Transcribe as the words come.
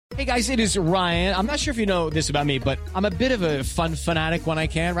Hey, guys, it is Ryan. I'm not sure if you know this about me, but I'm a bit of a fun fanatic when I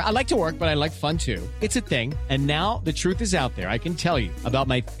can. I like to work, but I like fun, too. It's a thing. And now the truth is out there. I can tell you about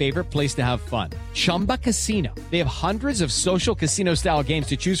my favorite place to have fun. Chumba Casino. They have hundreds of social casino-style games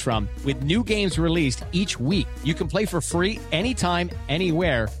to choose from with new games released each week. You can play for free anytime,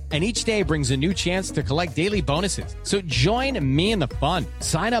 anywhere, and each day brings a new chance to collect daily bonuses. So join me in the fun.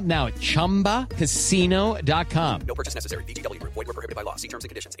 Sign up now at ChumbaCasino.com. No purchase necessary. VGW Group. Void where prohibited by law. See terms and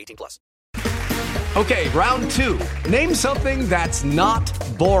conditions. 18+. Okay, round two. Name something that's not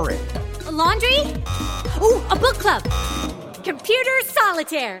boring. A laundry? Ooh, a book club. Computer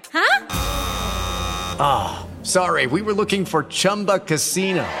solitaire, huh? Ah, sorry, we were looking for Chumba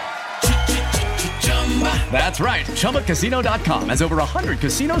Casino. That's right, ChumbaCasino.com has over 100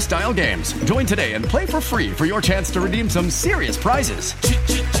 casino-style games. Join today and play for free for your chance to redeem some serious prizes.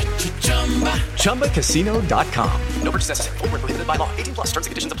 ChumbaCasino.com. No purchase necessary. Void where prohibited by law. 18+. Terms and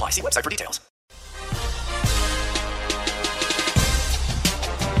conditions apply. See website for details.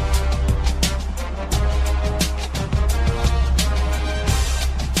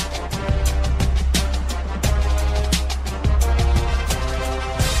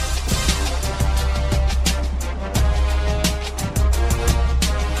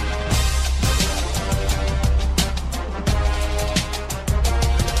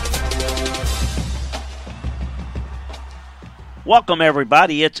 Welcome,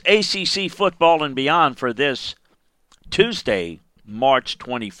 everybody. It's ACC Football and Beyond for this Tuesday, March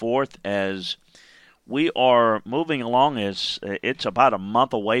 24th, as we are moving along. It's about a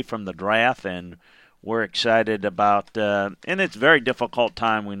month away from the draft, and we're excited about and it's a very difficult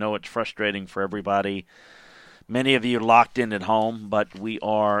time. We know it's frustrating for everybody. Many of you locked in at home, but we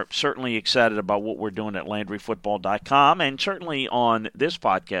are certainly excited about what we're doing at LandryFootball.com and certainly on this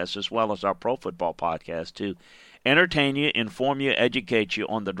podcast as well as our Pro Football podcast to entertain you, inform you, educate you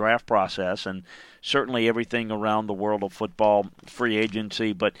on the draft process and certainly everything around the world of football, free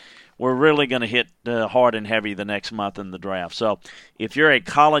agency. But we're really going to hit hard and heavy the next month in the draft. So if you're a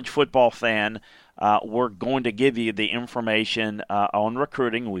college football fan, we're going to give you the information on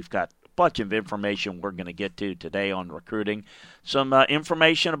recruiting. We've got a bunch of information we're going to get to today on recruiting. Some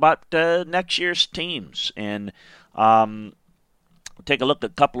information about next year's teams and take a look at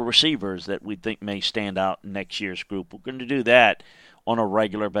a couple of receivers that we think may stand out in next year's group. We're going to do that on a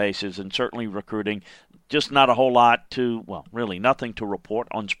regular basis and certainly recruiting. Just not a whole lot really nothing to report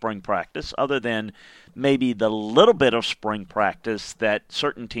on spring practice other than maybe the little bit of spring practice that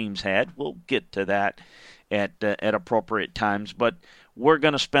certain teams had. We'll get to that at appropriate times, but we're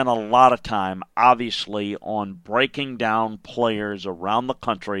going to spend a lot of time, obviously, on breaking down players around the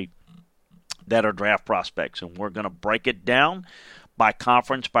country that are draft prospects, and we're going to break it down by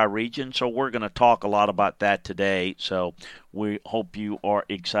conference, by region. So we're going to talk a lot about that today. So we hope you are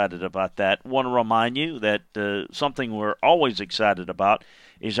excited about that. Want to remind you that something we're always excited about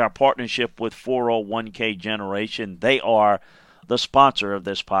is our partnership with 401k Generation. They are the sponsor of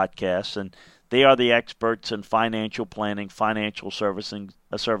this podcast, and they are the experts in financial planning, financial services.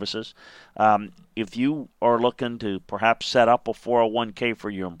 If you are looking to perhaps set up a 401k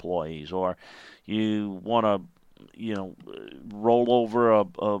for your employees, or you want to roll over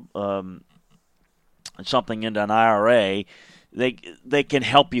something into an IRA, they can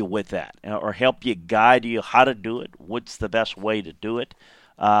help you with that or help you guide you how to do it, what's the best way to do it.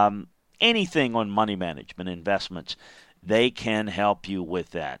 Anything on money management, investments, they can help you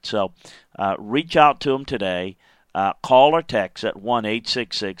with that. So reach out to them today. Call or text at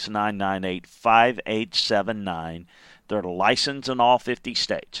 1-866-998-5879. They're licensed in all 50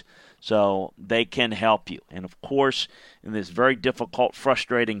 states. So they can help you. And, of course, in this very difficult,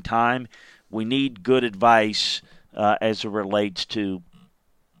 frustrating time, we need good advice as it relates to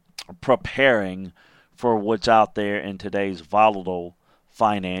preparing for what's out there in today's volatile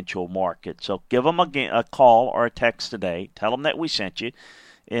financial market. So give them a call or a text today. Tell them that we sent you,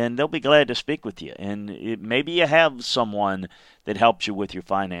 and they'll be glad to speak with you. And maybe you have someone that helps you with your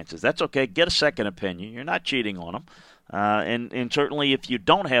finances. That's okay. Get a second opinion. You're not cheating on them. And certainly if you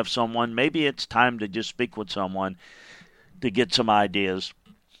don't have someone, maybe it's time to just speak with someone to get some ideas,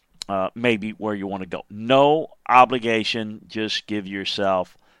 maybe where you want to go. No obligation, just give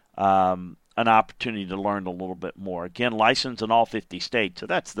yourself an opportunity to learn a little bit more. Again, licensed in all 50 states, so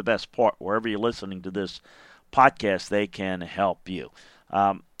that's the best part. Wherever you're listening to this podcast, they can help you.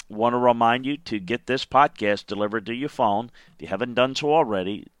 Want to remind you to get this podcast delivered to your phone. If you haven't done so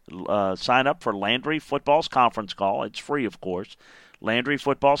already, sign up for Landry Football's conference call. It's free, of course. Landry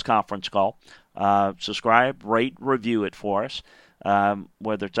Football's conference call. Subscribe, rate, review it for us,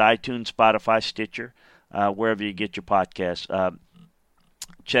 whether it's iTunes, Spotify, Stitcher, wherever you get your podcasts.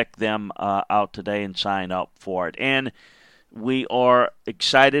 check them out today and sign up for it. And we are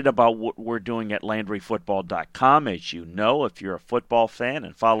excited about what we're doing at LandryFootball.com. As you know, if you're a football fan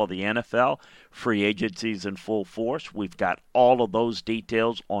and follow the NFL, free agency's in full force. We've got all of those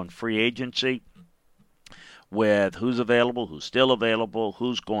details on free agency with who's available, who's still available,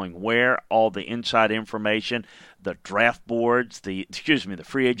 who's going where, all the inside information, the draft boards, the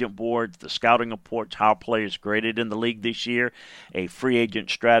free agent boards, the scouting reports, how players graded in the league this year, a free agent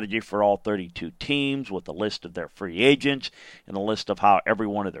strategy for all 32 teams with a list of their free agents and a list of how every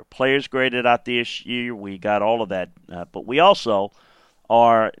one of their players graded out this year. We got all of that, but we also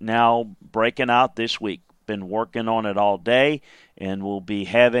are now breaking out this week. Been working on it all day, and we'll be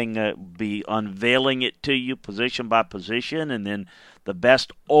be unveiling it to you position by position, and then the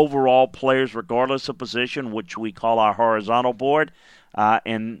best overall players regardless of position, which we call our horizontal board,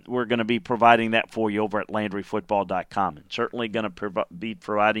 and we're going to be providing that for you over at LandryFootball.com, and certainly going to be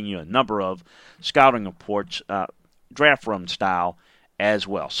providing you a number of scouting reports, draft room style as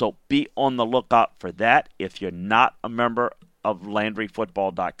well. So be on the lookout for that. If you're not a member of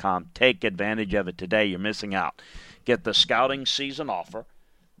LandryFootball.com, take advantage of it today. You're missing out. Get the scouting season offer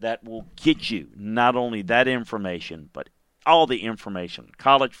that will get you not only that information, but all the information.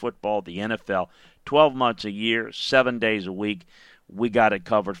 College football, the NFL, 12 months a year, 7 days a week. We got it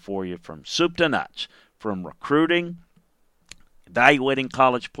covered for you from soup to nuts, from recruiting, evaluating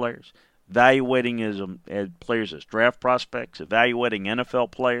college players, evaluating as players as draft prospects, evaluating NFL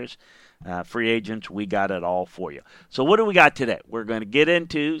players, free agents. We got it all for you. So what do we got today? We're going to get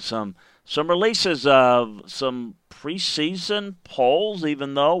into some releases of some preseason polls,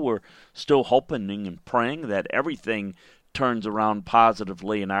 even though we're still hoping and praying that everything turns around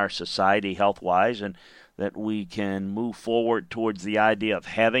positively in our society health-wise, and that we can move forward towards the idea of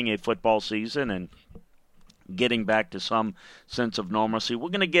having a football season and getting back to some sense of normalcy. We're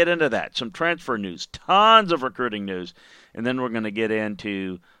going to get into that. Some transfer news, tons of recruiting news, and then we're going to get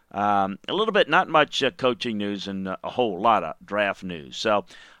into a little bit, not much coaching news, and a whole lot of draft news. So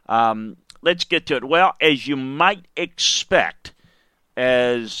let's get to it. Well, as you might expect,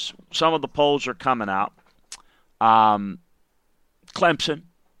 as some of the polls are coming out, Clemson,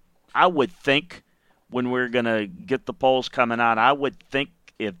 I would think when we're going to get the polls coming out, I would think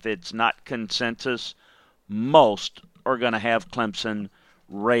if it's not consensus, most are going to have Clemson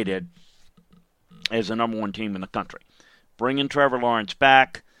rated as the number one team in the country. Bringing Trevor Lawrence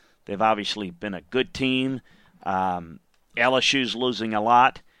back, they've obviously been a good team. LSU's losing a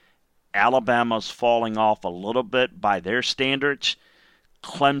lot. Alabama's falling off a little bit by their standards.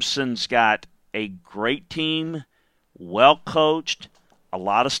 Clemson's got a great team, well coached, a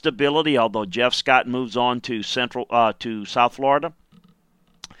lot of stability, although Jeff Scott moves on to South Florida.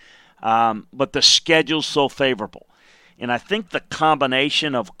 But the schedule's so favorable. And I think the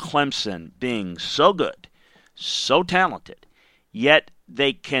combination of Clemson being so good, so talented, yet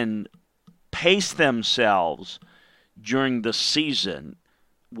they can pace themselves during the season,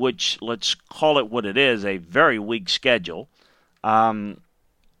 which, let's call it what it is, a very weak schedule,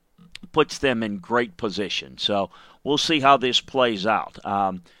 puts them in great position. So we'll see how this plays out.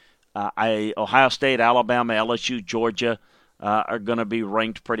 Ohio State, Alabama, LSU, Georgia are going to be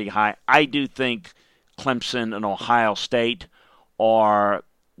ranked pretty high. I do think Clemson and Ohio State are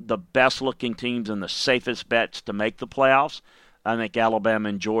the best-looking teams and the safest bets to make the playoffs. I think Alabama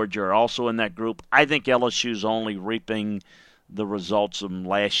and Georgia are also in that group. I think LSU's only reaping the results of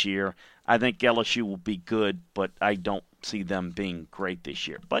last year. I think LSU will be good, but I don't see them being great this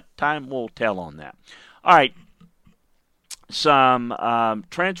year. But time will tell on that. All right, some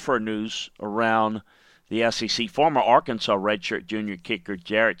transfer news around the SEC. Former Arkansas redshirt junior kicker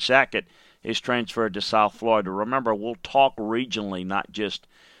Jarrett Sackett is transferred to South Florida. Remember, we'll talk regionally, not just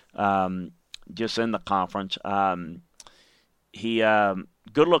in the conference. He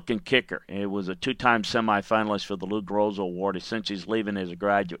good-looking kicker. He was a two-time semifinalist for the Lou Groza Award. Since he's leaving as a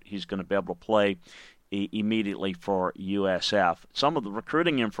graduate, he's going to be able to play immediately for USF. Some of the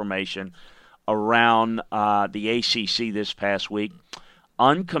recruiting information around the ACC this past week.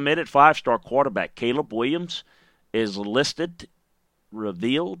 Uncommitted five-star quarterback Caleb Williams is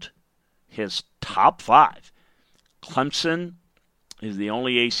revealed his top five. Clemson is the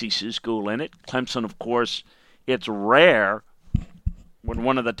only ACC school in it. Clemson, of course, it's rare when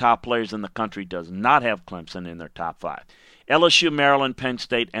one of the top players in the country does not have Clemson in their top five. LSU, Maryland, Penn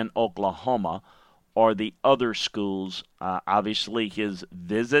State, and Oklahoma are the other schools. Obviously, his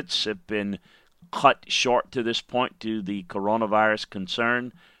visits have been cut short to this point due to the coronavirus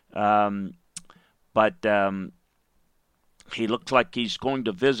concern. But he looks like he's going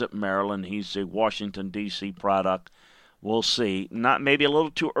to visit Maryland. He's a Washington, D.C. product. We'll see. Not maybe a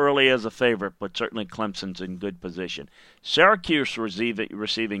little too early as a favorite, but certainly Clemson's in good position. Syracuse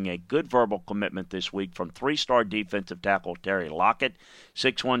receiving a good verbal commitment this week from three-star defensive tackle Terry Lockett,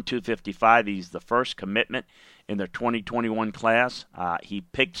 6'1", 255. He's the first commitment in their 2021 class. He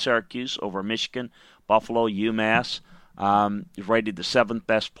picked Syracuse over Michigan, Buffalo, UMass. He's rated the 7th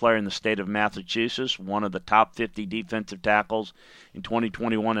best player in the state of Massachusetts, one of the top 50 defensive tackles in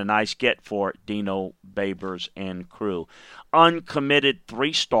 2021. A nice get for Dino Babers and crew. Uncommitted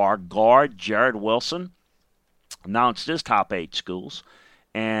 3-star guard Jared Wilson announced his top 8 schools.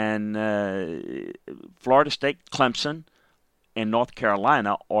 And Florida State, Clemson, and North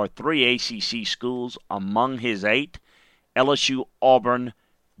Carolina are 3 ACC schools among his 8. LSU, Auburn,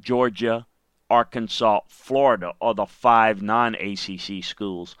 Georgia, Arkansas, Florida are the 5 non-ACC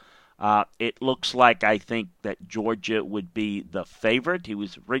schools. It looks like, I think, that Georgia would be the favorite. He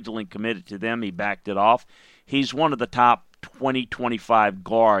was originally committed to them. He backed it off. He's one of the top 20-25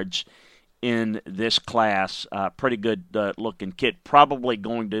 guards in this class. Pretty good looking kid. Probably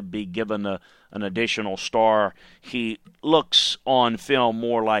going to be given an additional star. He looks on film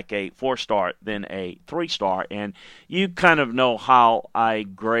more like a 4-star than a 3-star. And you kind of know how I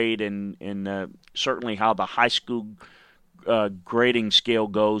grade and certainly how the high school grading scale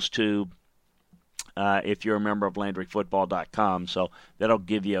goes to if you're a member of LandryFootball.com. So that'll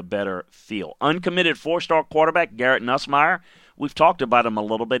give you a better feel. Uncommitted 4-star quarterback Garrett Nussmeier. We've talked about him a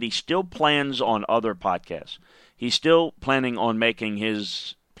little bit. He still plans on other podcasts. He's still planning on making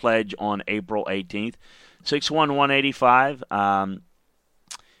his pledge on April 18th. 6'1", 185.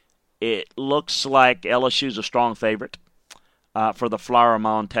 It looks like LSU's a strong favorite for the Flower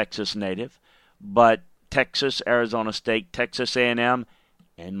Mound, Texas native. But Texas, Arizona State, Texas A&M,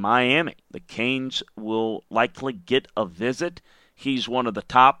 and Miami, the Canes will likely get a visit. He's one of the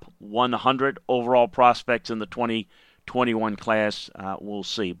top 100 overall prospects in the 2021 class. We'll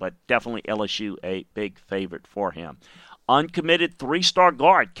see, but definitely LSU a big favorite for him. Uncommitted 3-star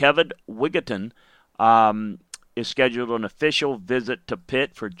guard Kevin Wigginton is scheduled an official visit to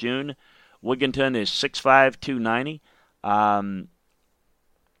Pitt for June. Wigginton is 6'5", 290.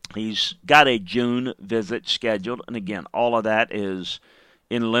 He's got a June visit scheduled, and again, all of that is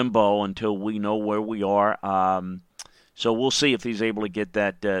in limbo until we know where we are. So we'll see if he's able to get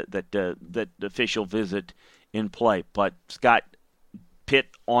that official visit in play. But it's got Pitt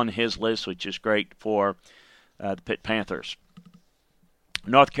on his list, which is great for the Pitt Panthers.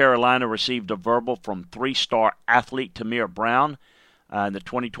 North Carolina received a verbal from 3-star athlete Tamir Brown in the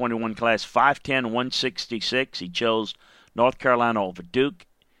 2021 class, 5'10", 166. He chose North Carolina over Duke,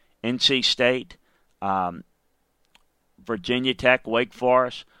 NC State, Virginia Tech, Wake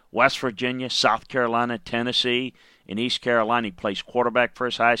Forest, West Virginia, South Carolina, Tennessee, and East Carolina. He plays quarterback for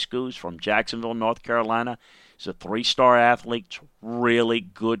his high schools from Jacksonville, North Carolina. He's a 3-star athlete, really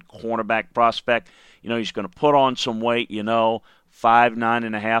good cornerback prospect. He's going to put on some weight, 5'9.5",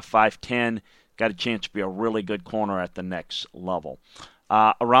 5'10". Got a chance to be a really good corner at the next level.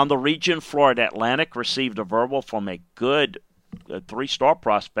 Around the region, Florida Atlantic received a verbal from a good 3-star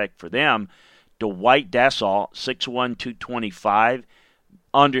prospect for them, Dwight Dassall, 6'1", 225.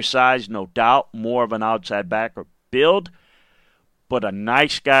 Undersized, no doubt, more of an outside backer build, but a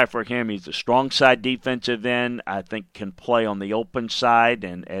nice guy for him. He's a strong side defensive end. I think can play on the open side,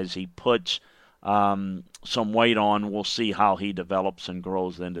 and as he puts some weight on, we'll see how he develops and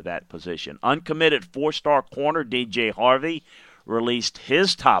grows into that position. Uncommitted 4-star corner DJ Harvey released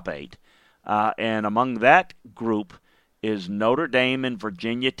his top 8, and among that group is Notre Dame and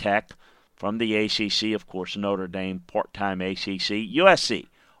Virginia Tech. From the ACC, of course, Notre Dame, part-time ACC. USC,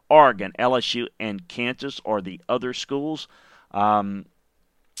 Oregon, LSU, and Kansas are the other schools.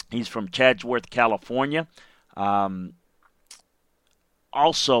 He's from Chatsworth, California. Also,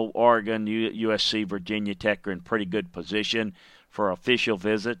 Oregon, USC, Virginia Tech are in pretty good position for official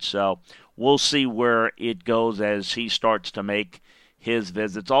visits. So we'll see where it goes as he starts to make his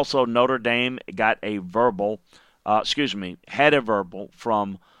visits. Also, Notre Dame got a verbal, had a verbal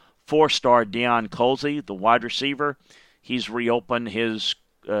from 4-star Deion Colsey, the wide receiver. He's reopened his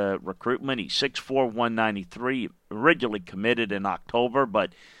recruitment. He's 6'4", 193. Originally committed in October,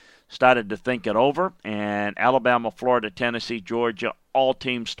 but started to think it over. And Alabama, Florida, Tennessee, Georgia, all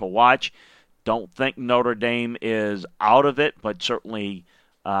teams to watch. Don't think Notre Dame is out of it, but certainly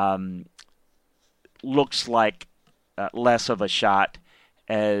looks like less of a shot,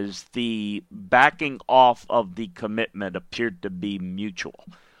 as the backing off of the commitment appeared to be mutual.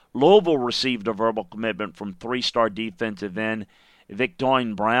 Louisville received a verbal commitment from 3-star defensive end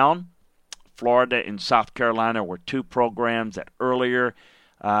Victorine Brown. Florida and South Carolina were 2 programs that earlier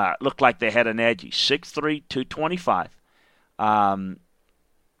looked like they had an edge. He's 6'3", 225.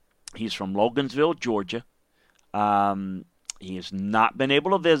 He's from Logan'sville, Georgia. He has not been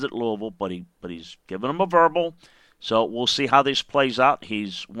able to visit Louisville, but he's given him a verbal. So we'll see how this plays out.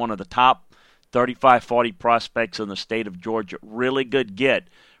 He's one of the top 35-40 prospects in the state of Georgia. Really good get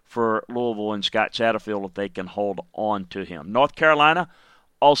for Louisville and Scott Satterfield if they can hold on to him. North Carolina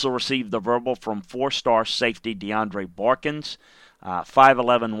also received the verbal from 4-star safety DeAndre Barkins,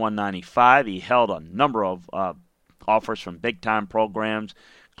 5'11", 195. He held a number of offers from big-time programs,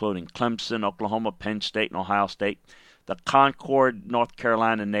 including Clemson, Oklahoma, Penn State, and Ohio State. The Concord, North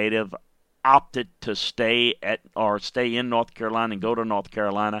Carolina native opted to stay in North Carolina and go to North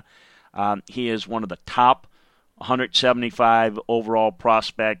Carolina. He is one of the top 175 overall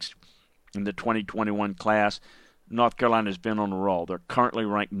prospects in the 2021 class. North Carolina has been on a roll. They're currently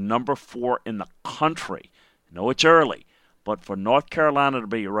ranked number 4 in the country. I know it's early, but for North Carolina to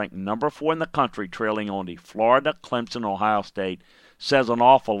be ranked number 4 in the country, trailing only Florida, Clemson, Ohio State, says an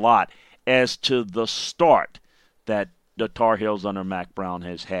awful lot as to the start that the Tar Heels under Mack Brown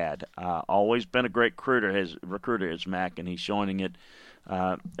has had. Always been a great recruiter is Mack, and he's showing it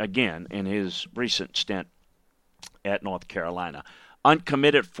again in his recent stint at North Carolina.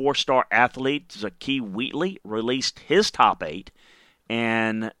 Uncommitted 4-star athlete Zakee Wheatley released his top 8,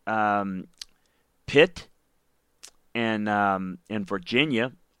 and Pitt and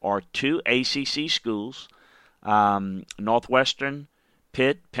Virginia are 2 ACC schools. Northwestern,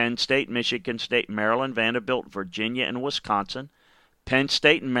 Pitt, Penn State, Michigan State, Maryland, Vanderbilt, Virginia, and Wisconsin. Penn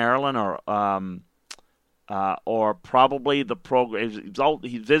State and Maryland are probably the program.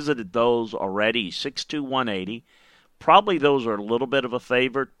 He visited those already. 6'2", 180. Probably those are a little bit of a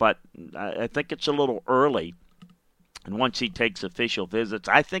favorite, but I think it's a little early. And once he takes official visits,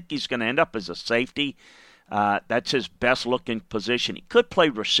 I think he's going to end up as a safety. That's his best-looking position. He could play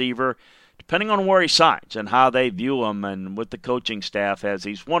receiver, depending on where he signs and how they view him and with the coaching staff, as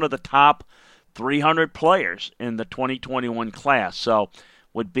he's one of the top 300 players in the 2021 class. So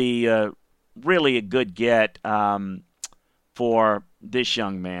would be really a good get for this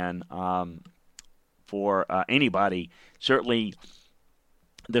young man, for anybody. Certainly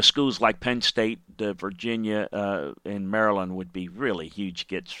the schools like Penn State, Virginia, and Maryland would be really huge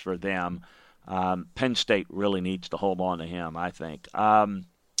gets for them. Penn State really needs to hold on to him, I think.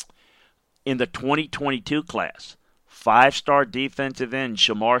 In the 2022 class, 5-star defensive end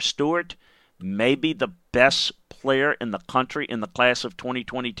Shamar Stewart, maybe the best player in the country in the class of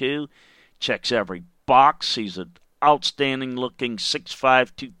 2022. Checks every box. He's an outstanding-looking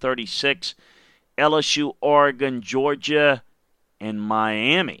 6'5", 236. LSU, Oregon, Georgia, and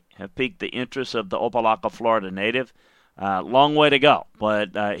Miami have piqued the interest of the Opelika, Florida native. Long way to go,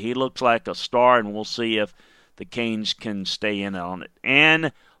 but he looks like a star, and we'll see if the Canes can stay in on it.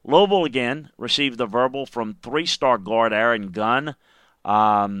 And Louisville, again, received the verbal from 3-star guard Aaron Gunn.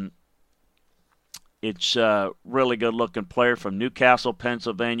 It's a really good-looking player from Newcastle,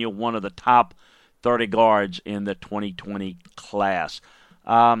 Pennsylvania, one of the top 30 guards in the 2020 class.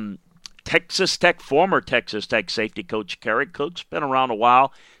 Former Texas Tech safety coach Kerry Cook's been around a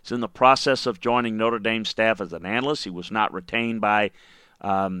while. He's in the process of joining Notre Dame staff as an analyst. He was not retained by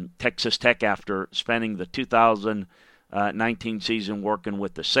Texas Tech after spending the 2019 season working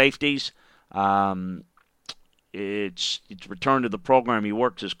with the safeties. It's returned to the program. He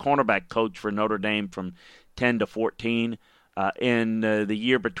works as cornerback coach for Notre Dame from 10 to 14. In the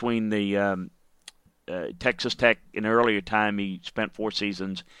year between the Texas Tech and earlier time, he spent 4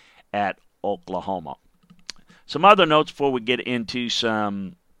 seasons at Oklahoma. Some other notes before we get into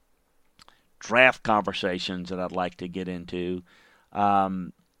some draft conversations that I'd like to get into.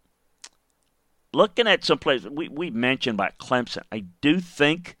 Looking at some places, we mentioned about Clemson. I do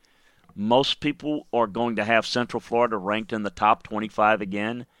think most people are going to have Central Florida ranked in the top 25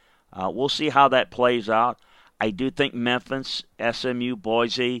 again. We'll see how that plays out. I do think Memphis, SMU,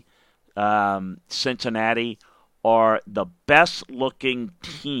 Boise, Cincinnati are the best-looking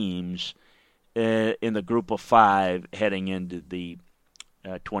teams in the group of 5 heading into the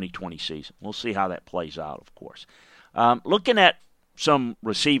 2020 season. We'll see how that plays out, of course. Looking at some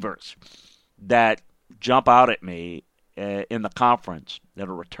receivers that jump out at me in the conference that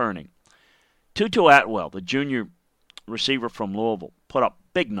are returning. Tutu Atwell, the junior receiver from Louisville, put up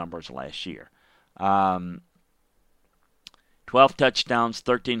big numbers last year. 12 touchdowns,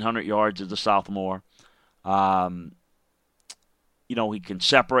 1,300 yards as a sophomore. He can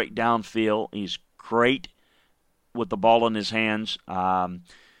separate downfield. He's great with the ball in his hands.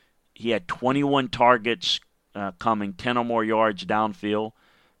 He had 21 targets coming 10 or more yards downfield,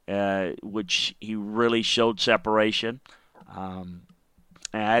 which he really showed separation.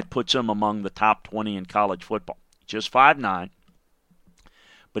 And that puts him among the top 20 in college football. Just 5'9",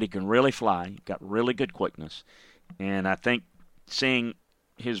 but he can really fly. He's got really good quickness. And I think seeing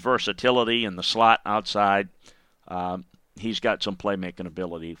his versatility in the slot outside, he's got some playmaking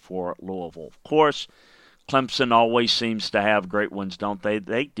ability for Louisville. Of course, Clemson always seems to have great ones, don't they?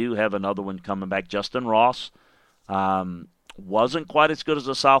 They do have another one coming back. Justin Ross wasn't quite as good as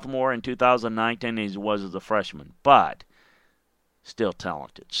a sophomore in 2019 as he was as a freshman, but still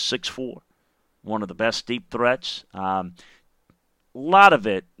talented. 6'4", one of the best deep threats. A lot of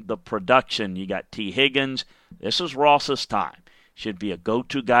it, the production, you got T. Higgins. This is Ross's time. Should be a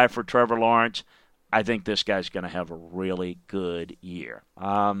go-to guy for Trevor Lawrence. I think this guy's going to have a really good year.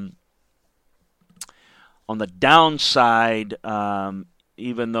 On the downside,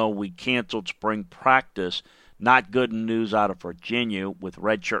 even though we canceled spring practice, not good news out of Virginia with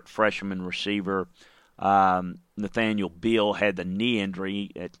redshirt freshman receiver Nathaniel Beal had the knee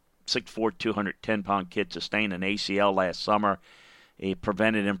injury at 6'4", 210-pound kid, sustained an ACL last summer. It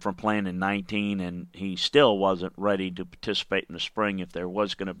prevented him from playing in 19, and he still wasn't ready to participate in the spring if there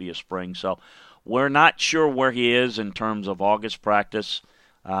was going to be a spring. So we're not sure where he is in terms of August practice.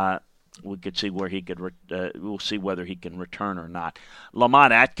 We could see where he could. We'll see whether he can return or not.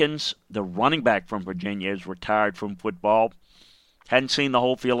 Lamont Atkins, the running back from Virginia, is retired from football. Hadn't seen the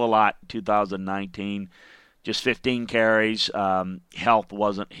whole field a lot in 2019. Just 15 carries. Health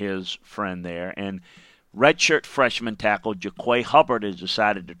wasn't his friend there. And redshirt freshman tackle Jaquay Hubbard has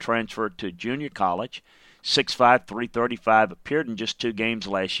decided to transfer to junior college. 6'5", 335, appeared in just 2 games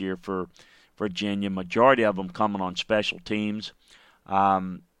last year for Virginia. Majority of them coming on special teams.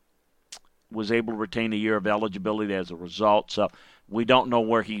 Was able to retain a year of eligibility as a result. So we don't know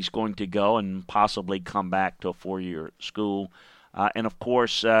where he's going to go and possibly come back to a 4-year school. And, of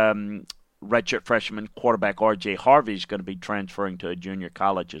course, redshirt freshman quarterback R.J. Harvey is going to be transferring to a junior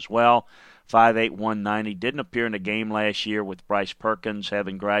college as well. 5'8", 190. Didn't appear in a game last year with Bryce Perkins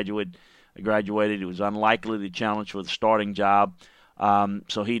having graduated. He was unlikely to challenge for the starting job.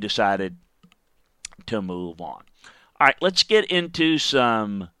 So he decided to move on. All right, let's get into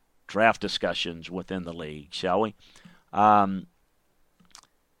some draft discussions within the league, shall we? One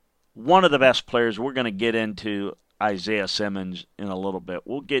of the best players, we're going to get into Isaiah Simmons in a little bit.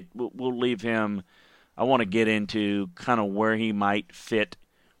 We'll leave him. I want to get into kind of where he might fit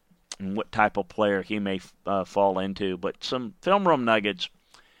and what type of player he may fall into. But some film room nuggets.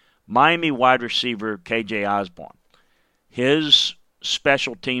 Miami wide receiver KJ Osborne. His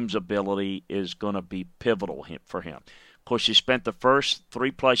special teams ability is going to be pivotal for him. Of course, he spent the first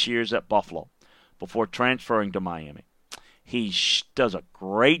 3+ years at Buffalo before transferring to Miami. He does a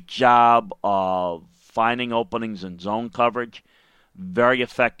great job of finding openings in zone coverage. Very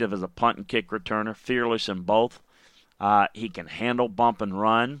effective as a punt and kick returner. Fearless in both. He can handle bump and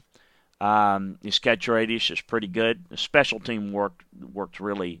run. His catch radius is pretty good. The special team work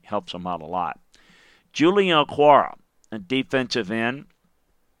really helps him out a lot. Julian Okwara, a defensive end.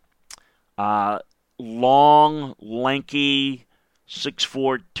 Long, lanky,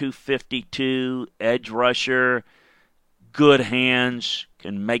 6'4", 252, edge rusher, good hands,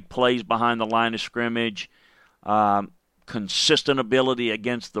 can make plays behind the line of scrimmage, consistent ability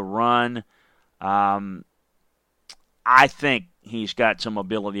against the run. I think he's got some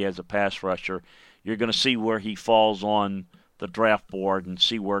ability as a pass rusher. You're going to see where he falls on the draft board and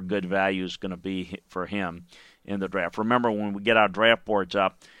see where good value is going to be for him in the draft. Remember, when we get our draft boards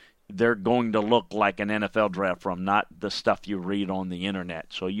up, they're going to look like an NFL draft from, not the stuff you read on the internet.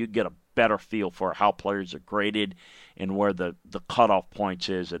 So you get a better feel for how players are graded and where the cutoff points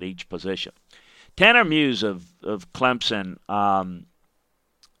is at each position. Tanner Muse of Clemson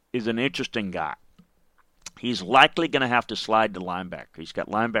is an interesting guy. He's likely going to have to slide to linebacker. He's got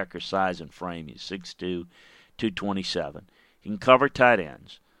linebacker size and frame. He's 6'2", 227. He can cover tight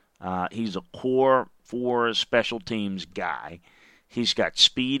ends. He's a core 4 special teams guy. He's got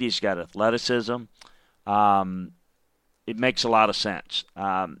speed. He's got athleticism. It makes a lot of sense.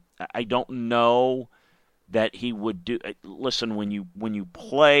 I don't know that he would do. Listen, when you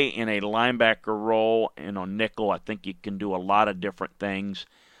play in a linebacker role and on nickel, I think you can do a lot of different things.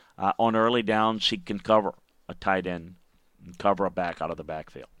 On early downs, he can cover a tight end and cover a back out of the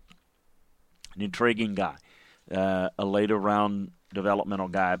backfield. An intriguing guy, a later round developmental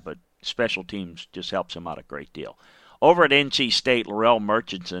guy, but special teams just helps him out a great deal. Over at NC State, Laurel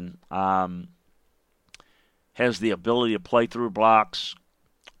Murchison has the ability to play through blocks,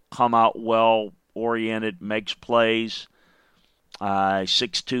 come out well-oriented, makes plays.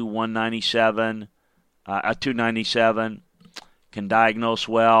 6'2", 197, 297, can diagnose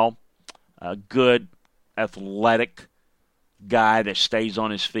well. A good, athletic guy that stays on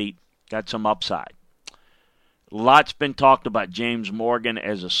his feet. Got some upside. Lots been talked about James Morgan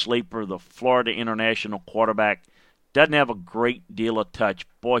as a sleeper, the Florida International quarterback. Doesn't have a great deal of touch.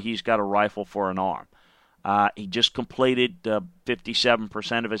 Boy, he's got a rifle for an arm. He just completed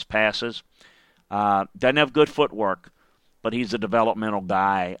 57% of his passes. Doesn't have good footwork, but he's a developmental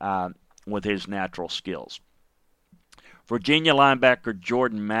guy with his natural skills. Virginia linebacker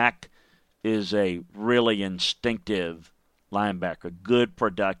Jordan Mack is a really instinctive linebacker. Good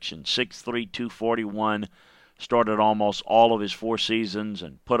production. 6'3", 241. Started almost all of his 4 seasons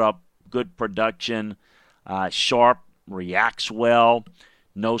and put up good production. Sharp, reacts well,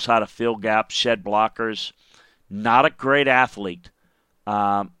 knows how to fill gaps, shed blockers. Not a great athlete,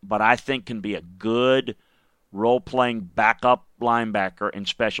 but I think can be a good role-playing backup linebacker and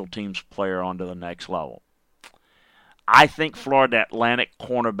special teams player onto the next level. I think Florida Atlantic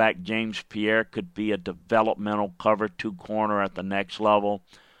cornerback James Pierre could be a developmental cover 2 corner at the next level.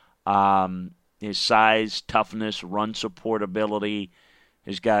 His size, toughness, run support ability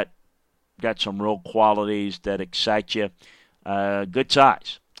has got some real qualities that excite you. Good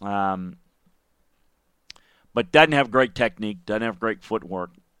size. But doesn't have great technique, doesn't have great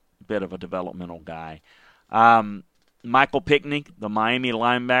footwork. Bit of a developmental guy. Michael Pickney, the Miami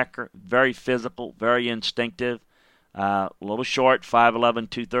linebacker, very physical, very instinctive. A little short,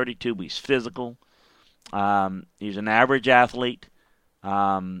 5'11", 232, but he's physical. He's an average athlete.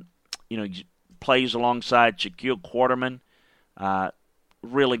 He plays alongside Shaquille Quarterman.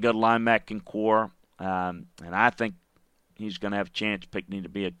 Really good linebacking core. And I think he's going to have a chance, Pickney, to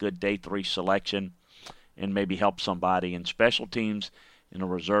be a good day 3 selection and maybe help somebody in special teams in a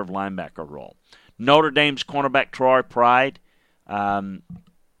reserve linebacker role. Notre Dame's cornerback Troy Pride, to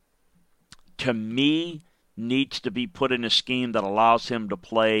me, needs to be put in a scheme that allows him to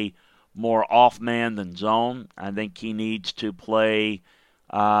play more off-man than zone. I think he needs to play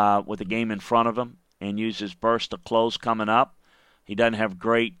with the game in front of him and use his burst to close coming up. He doesn't have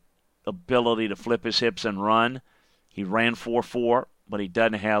great ability to flip his hips and run. He ran 4.4, but he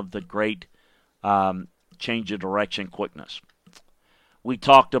doesn't have the great change of direction quickness. We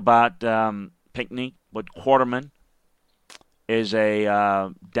talked about Pickney, but Quarterman is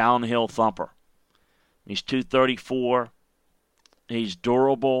a downhill thumper. He's 234. He's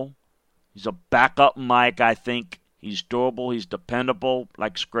durable. He's a backup Mike, I think. He's durable. He's dependable.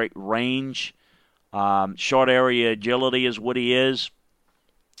 Likes great range. Short area agility is what he is.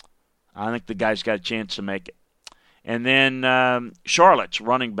 I think the guy's got a chance to make it. And then Charlotte's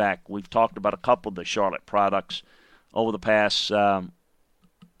running back. We've talked about a couple of the Charlotte products over the past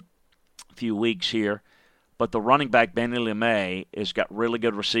few weeks here. But the running back, Benny LeMay, has got really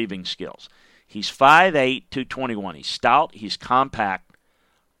good receiving skills. He's 5'8", 221. He's stout. He's compact.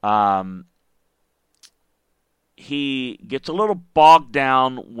 He gets a little bogged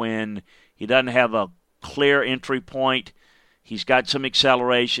down when he doesn't have a clear entry point. He's got some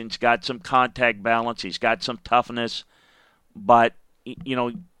acceleration. He's got some contact balance. He's got some toughness. But,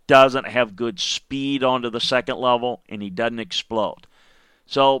 doesn't have good speed onto the second level, and he doesn't explode.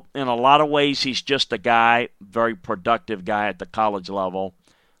 So, in a lot of ways, he's just a guy, very productive guy at the college level.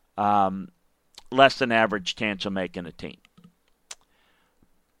 Less than average chance of making a team.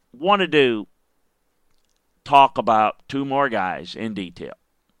 Wanted to talk about 2 more guys in detail.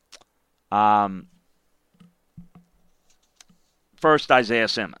 First, Isaiah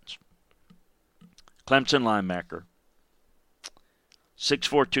Simmons. Clemson linebacker. 6'4",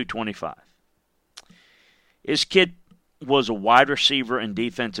 225. His kid was a wide receiver and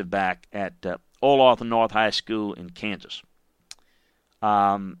defensive back at Olaf North High School in Kansas.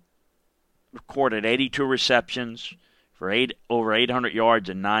 Recorded 82 receptions for over 800 yards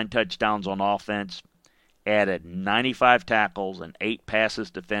and 9 touchdowns on offense. Added 95 tackles and 8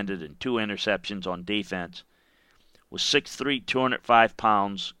 passes defended and 2 interceptions on defense. Was 6'3", 205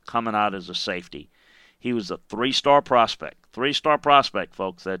 pounds, coming out as a safety. He was a 3-star prospect. 3-star prospect,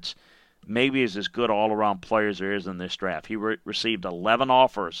 folks. That's maybe is as good all-around player as there is in this draft. He received 11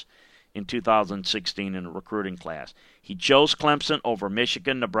 offers in 2016 in the recruiting class. He chose Clemson over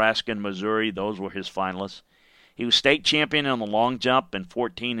Michigan, Nebraska, and Missouri. Those were his finalists. He was state champion in the long jump in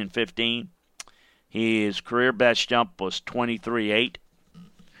 14 and 15. His career best jump was 23.8.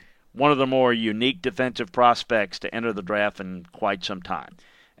 One of the more unique defensive prospects to enter the draft in quite some time.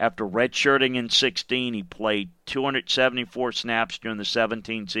 After redshirting in 16, he played 274 snaps during the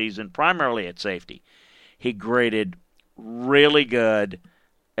 17 season, primarily at safety. He graded really good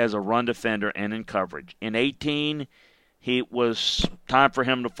as a run defender and in coverage. In 18, it was time for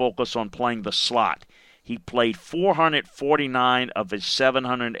him to focus on playing the slot. He played 449 of his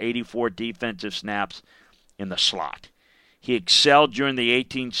 784 defensive snaps in the slot. He excelled during the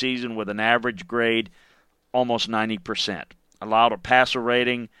 18 season with an average grade almost 90%. Allowed a passer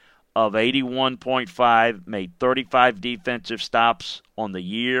rating of 81.5, made 35 defensive stops on the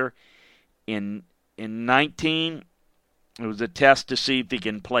year. In 19, it was a test to see if he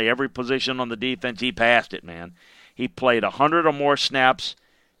can play every position on the defense. He passed it, man. He played 100 or more snaps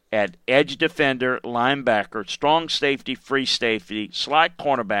at edge defender, linebacker, strong safety, free safety, slot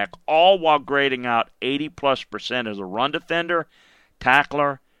cornerback, all while grading out 80+% as a run defender,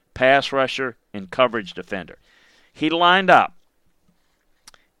 tackler, pass rusher, and coverage defender. He lined up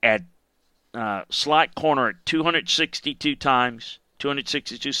at slot corner at 262 times,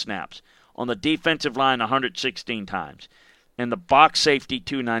 262 snaps. On the defensive line, 116 times. In the box safety,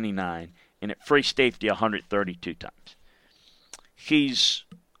 299. And at free safety, 132 times. He's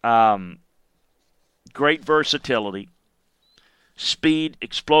great versatility, speed,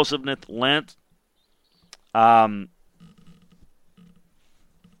 explosiveness, length.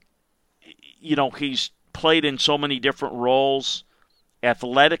 He's played in so many different roles.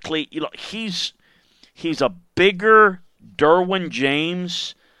 Athletically, he's a bigger Derwin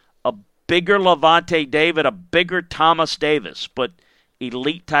James, a bigger Levante David, a bigger Thomas Davis, but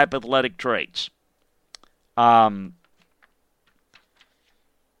elite type athletic traits.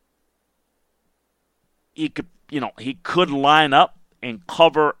 He could line up and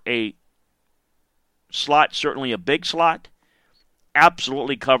cover a slot, certainly a big slot.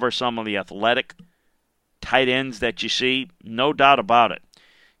 Absolutely cover some of the athletic tight ends that you see, no doubt about it.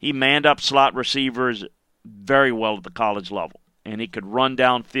 He manned up slot receivers very well at the college level, and he could run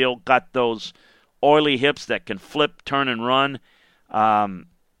downfield, got those oily hips that can flip, turn, and run. I'm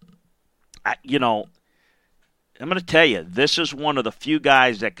going to tell you, this is one of the few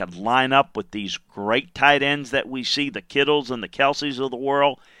guys that could line up with these great tight ends that we see, the Kittles and the Kelseys of the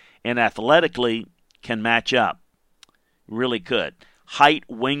world, and athletically can match up. Really could. Height,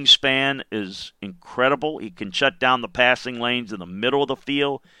 wingspan is incredible. He can shut down the passing lanes in the middle of the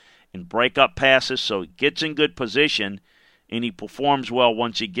field and break up passes, so he gets in good position, and he performs well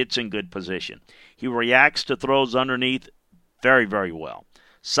once he gets in good position. He reacts to throws underneath very, very well.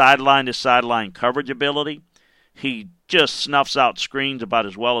 Sideline to sideline coverage ability. He just snuffs out screens about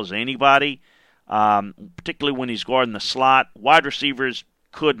as well as anybody, particularly when he's guarding the slot. Wide receivers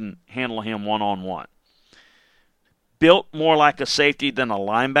couldn't handle him one-on-one. Built more like a safety than a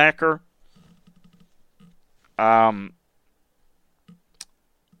linebacker. And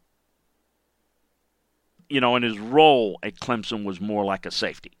his role at Clemson was more like a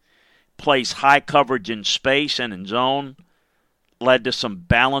safety. Plays high coverage in space and in zone. Led to some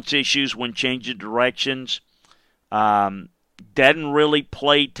balance issues when changing directions. Doesn't really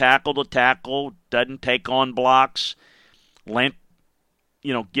play tackle to tackle. Doesn't take on blocks. Length,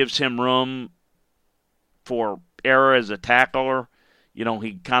 gives him room for error as a tackler.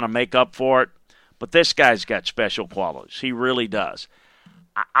 He kind of make up for it. But this guy's got special qualities. He really does.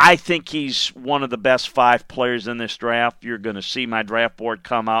 I think he's one of the best 5 players in this draft. You're going to see my draft board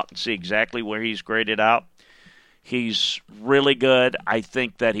come out and see exactly where he's graded out. He's really good. I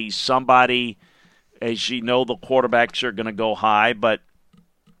think that he's somebody, as you know, the quarterbacks are going to go high, but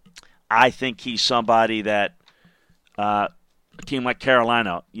I think he's somebody that a team like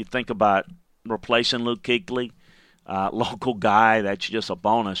Carolina, you think about replacing Luke Kuechly, local guy, that's just a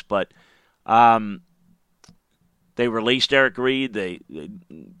bonus. But they released Eric Reed.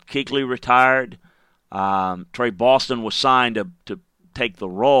 Kuechly retired. Trey Boston was signed to take the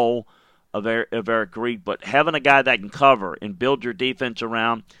role of Eric Reed. But having a guy that can cover and build your defense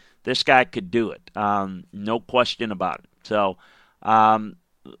around, this guy could do it. No question about it. So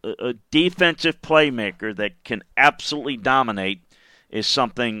a defensive playmaker that can absolutely dominate is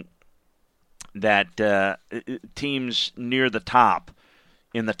something that teams near the top,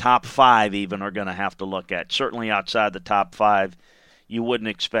 in the top 5 even, are going to have to look at. Certainly outside the top 5, you wouldn't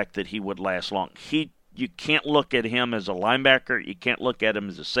expect that he would last long. You can't look at him as a linebacker. You can't look at him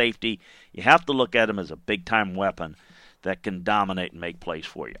as a safety. You have to look at him as a big-time weapon that can dominate and make plays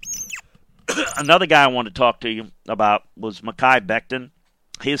for you. Another guy I want to talk to you about was Mekhi Becton,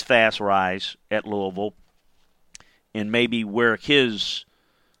 his fast rise at Louisville, and maybe where his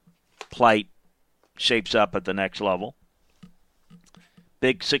plight shapes up at the next level.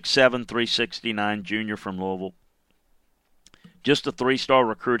 Big 6'7", 369 junior from Louisville. Just a 3-star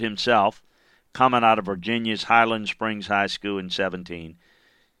recruit himself, coming out of Virginia's Highland Springs High School in 2017.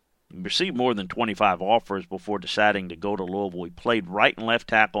 He received more than 25 offers before deciding to go to Louisville. He played right and left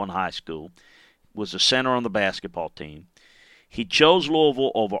tackle in high school, was a center on the basketball team. He chose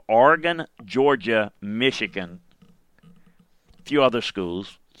Louisville over Oregon, Georgia, Michigan, a few other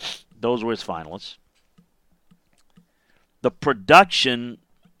schools. Those were his finalists. The production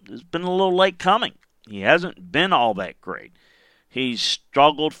has been a little late coming. he hasn't been all that great. He's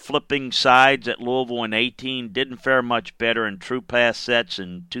struggled flipping sides at Louisville in 18, didn't fare much better in true pass sets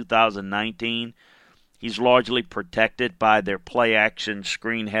in 2019. He's largely protected by their play-action,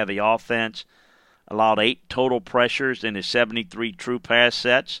 screen-heavy offense. Allowed 8 total pressures in his 73 true pass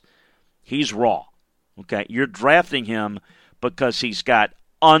sets. He's raw. Okay, you're drafting him because he's got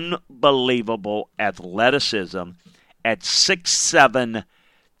unbelievable athleticism at 6'7",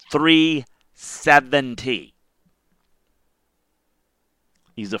 370.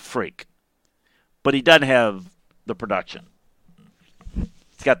 He's a freak. But he doesn't have the production.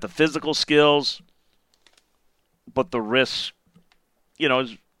 He's got the physical skills, but the risk,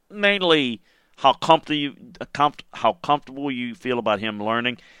 is mainly how comfortable you feel about him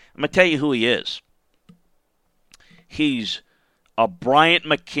learning. I'm going to tell you who he is. He's a Bryant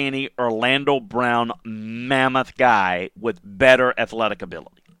McKinney, Orlando Brown mammoth guy with better athletic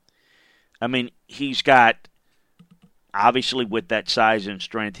ability. I mean, he's got, obviously with that size and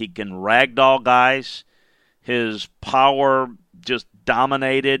strength, he can ragdoll guys. His power just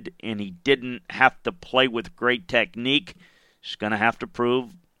dominated, and he didn't have to play with great technique. He's going to have to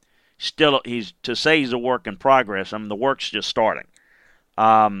prove. Still, he's a work in progress. I mean, the work's just starting.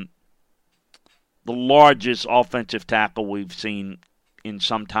 The largest offensive tackle we've seen in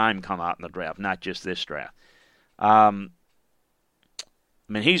some time come out in the draft, not just this draft. I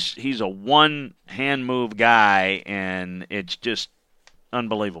mean, he's a one-hand move guy, and it's just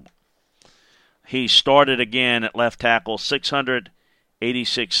unbelievable. He started again at left tackle,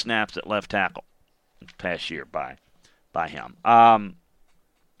 686 snaps at left tackle this past year by him. But,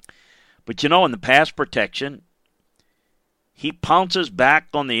 in the pass protection, he pounces back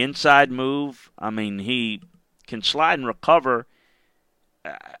on the inside move. I mean, he can slide and recover,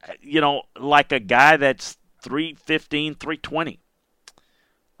 like a guy that's 315, 320.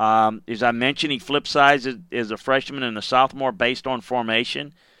 As I mentioned, he flipped sides as a freshman and a sophomore based on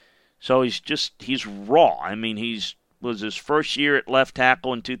formation. So he's raw. I mean, was his first year at left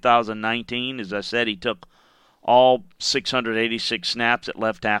tackle in 2019. As I said, he took all 686 snaps at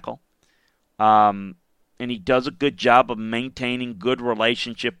left tackle. And he does a good job of maintaining good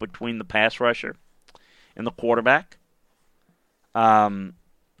relationship between the pass rusher and the quarterback.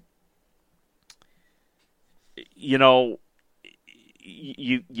 You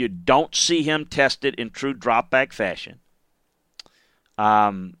don't see him tested in true drop-back fashion.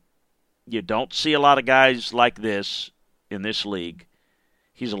 You don't see a lot of guys like this in this league.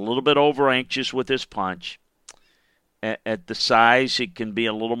 He's a little bit over-anxious with his punch. At the size, he can be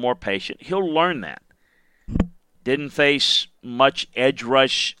a little more patient. He'll learn that. Didn't face much edge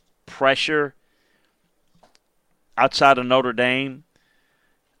rush pressure outside of Notre Dame.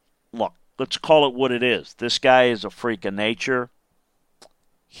 Look, let's call it what it is. This guy is a freak of nature.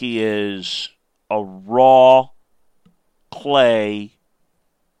 He is a raw clay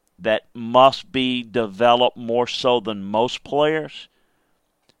that must be developed more so than most players.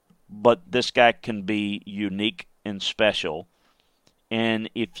 But this guy can be unique and special. And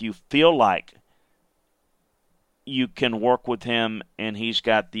if you feel like you can work with him and he's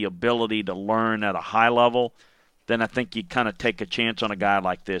got the ability to learn at a high level, then I think you kind of take a chance on a guy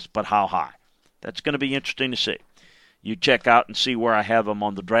like this. But how high? That's going to be interesting to see. You check out and see where I have him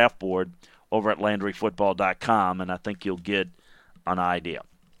on the draft board over at LandryFootball.com, and I think you'll get an idea.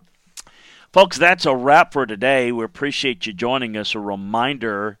 Folks, that's a wrap for today. We appreciate you joining us. A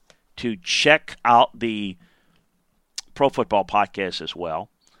reminder to check out the Pro Football Podcast as well.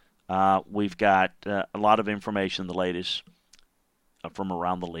 We've got a lot of information, the latest from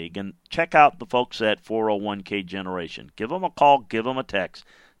around the league. And check out the folks at 401k Generation. Give them a call, give them a text.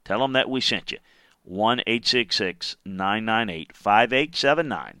 Tell them that we sent you.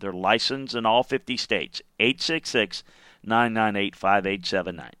 1-866-998-5879. They're licensed in all 50 states.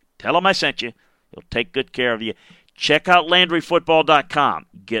 866-998-5879. Tell them I sent you. They'll take good care of you. Check out LandryFootball.com.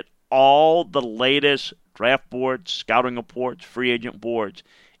 Get all the latest draft boards, scouting reports, free agent boards,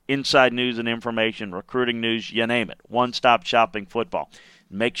 inside news and information, recruiting news, you name it. One-stop shopping football.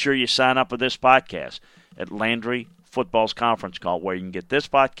 Make sure you sign up for this podcast at Landry Football's conference call, where you can get this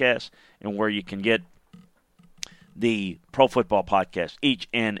podcast and where you can get the Pro Football Podcast each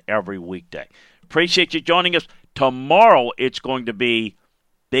and every weekday. Appreciate you joining us. Tomorrow it's going to be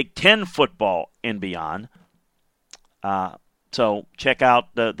Big Ten football and beyond. So check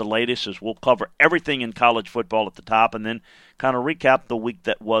out the latest, as we'll cover everything in college football at the top, and then kind of recap the week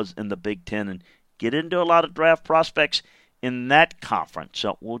that was in the Big Ten and get into a lot of draft prospects in that conference.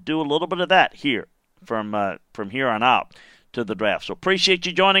 So we'll do a little bit of that here from here on out to the draft. So appreciate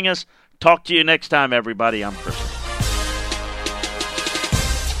you joining us. Talk to you next time, everybody. I'm Chris.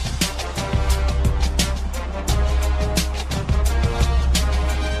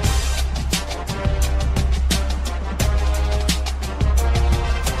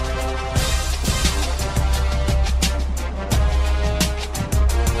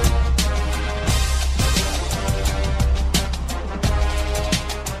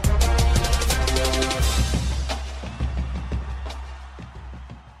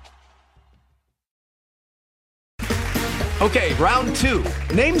 Okay, round two.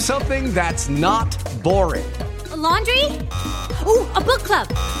 Name something that's not boring. A laundry? Ooh, a book club.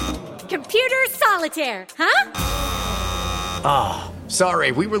 Computer solitaire, huh?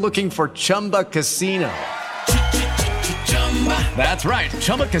 Sorry, we were looking for Chumba Casino. That's right.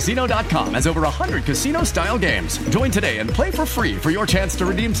 ChumbaCasino.com has over 100 casino-style games. Join today and play for free for your chance to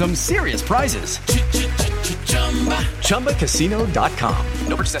redeem some serious prizes. ChumbaCasino.com.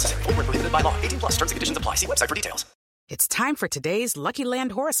 No purchase necessary. Void where prohibited by law. 18 plus. Terms and conditions apply. See website for details. It's time for today's Lucky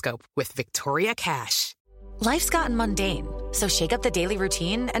Land horoscope with Victoria Cash. Life's gotten mundane, so shake up the daily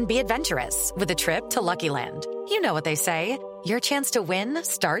routine and be adventurous with a trip to Lucky Land. You know what they say. Your chance to win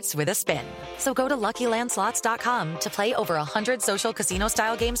starts with a spin. So go to LuckyLandSlots.com to play over 100 social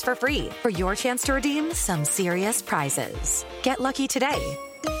casino-style games for free for your chance to redeem some serious prizes. Get lucky today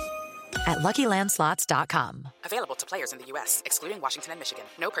at LuckyLandSlots.com. Available to players in the U.S., excluding Washington and Michigan.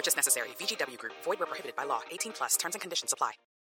 No purchase necessary. VGW Group. Void where prohibited by law. 18 plus. Terms and conditions apply.